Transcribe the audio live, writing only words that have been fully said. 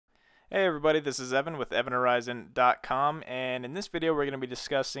Hey everybody, this is Evan with EvantHorizon.com, and in this video we're going to be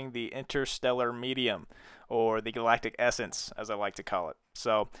discussing the interstellar medium, or the galactic essence as I like to call it.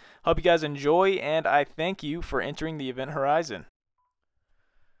 So, hope you guys enjoy, and I thank you for entering the Event Horizon.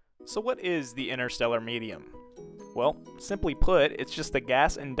 So what is the interstellar medium? Well, simply put, it's just the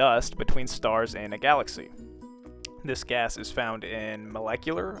gas and dust between stars and a galaxy. This gas is found in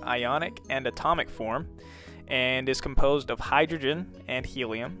molecular, ionic, and atomic form, and is composed of hydrogen and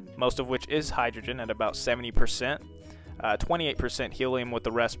helium, most of which is hydrogen at about 70%, 28% helium, with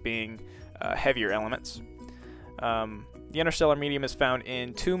the rest being heavier elements. The interstellar medium is found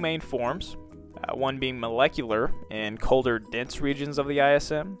in two main forms, one being molecular in colder, dense regions of the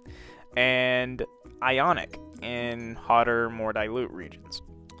ISM, and ionic in hotter, more dilute regions.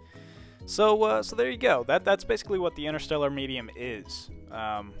 So there you go. That's basically what the interstellar medium is.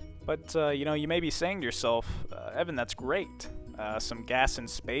 But you may be saying to yourself, Evan, that's great. Some gas in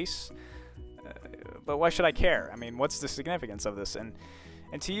space, but why should I care? I mean, what's the significance of this? And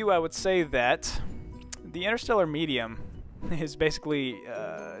to you, I would say that the interstellar medium is basically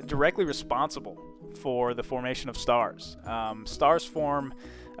directly responsible for the formation of stars. Stars form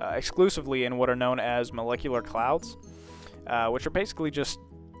exclusively in what are known as molecular clouds, which are basically just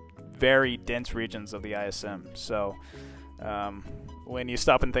very dense regions of the ISM. So when you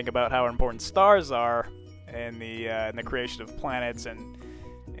stop and think about how important stars are in the creation of planets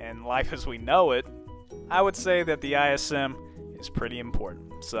and life as we know it, I would say that the ISM is pretty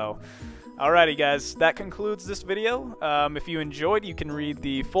important. So, alrighty guys, that concludes this video. If you enjoyed, you can read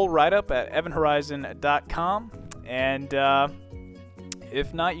the full write-up at evanthorizon.com, and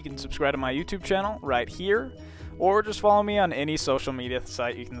if not, you can subscribe to my YouTube channel right here, or just follow me on any social media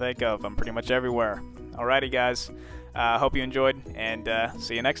site you can think of. I'm pretty much everywhere. Alrighty guys, hope you enjoyed, and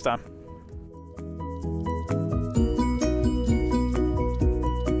see you next time.